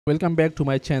Welcome back to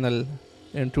my channel.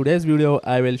 In today's video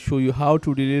I will show you how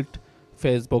to delete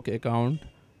Facebook account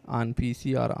on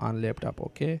PC or on laptop.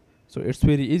 Okay, so it's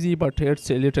very easy but it's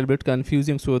a little bit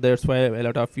confusing, so that's why a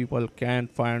lot of people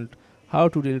can't find how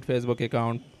to delete Facebook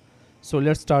account. So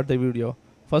let's start the video.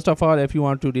 First of all, if you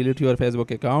want to delete your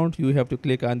Facebook account, you have to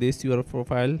click on this your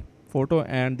profile photo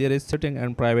and there is setting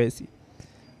and privacy.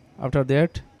 After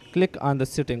that, click on the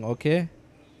setting. Okay,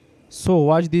 so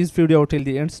watch this video till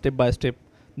the end step by step.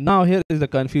 Now here is the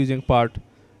confusing part.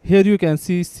 Here you can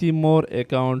see more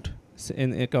account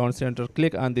in account center.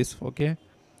 Click on this. Okay,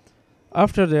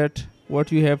 after that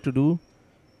what you have to do,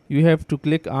 you have to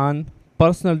click on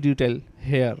personal detail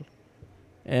here,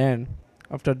 and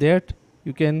after that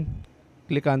you can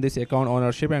click on this account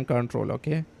ownership and control.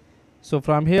 Okay, so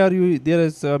from here there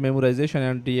is memorization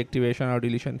and deactivation or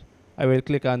deletion. I will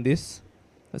click on this,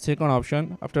 the second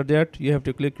option. After that you have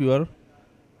to click your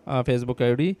Facebook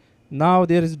ID. Now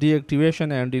there is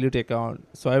deactivation and delete account,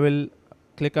 so I will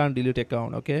click on delete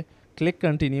account. Okay, click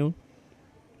continue,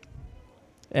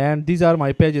 and these are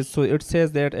my pages. So it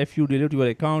says that if you delete your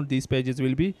account, these pages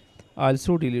will be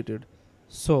also deleted.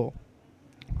 So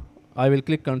I will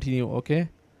click continue. Okay,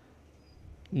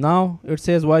 now it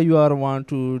says why you are want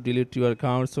to delete your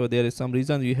account, so there is some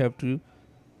reason you have to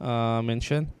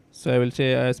mention. So I will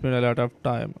say I spent a lot of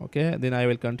time. Okay, then I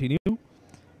will continue,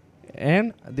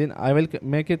 and then I will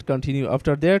make it continue.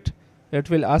 After that it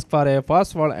will ask for a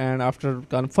password, and after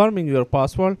confirming your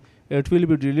password it will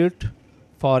be deleted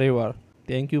forever.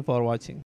 Thank you for watching.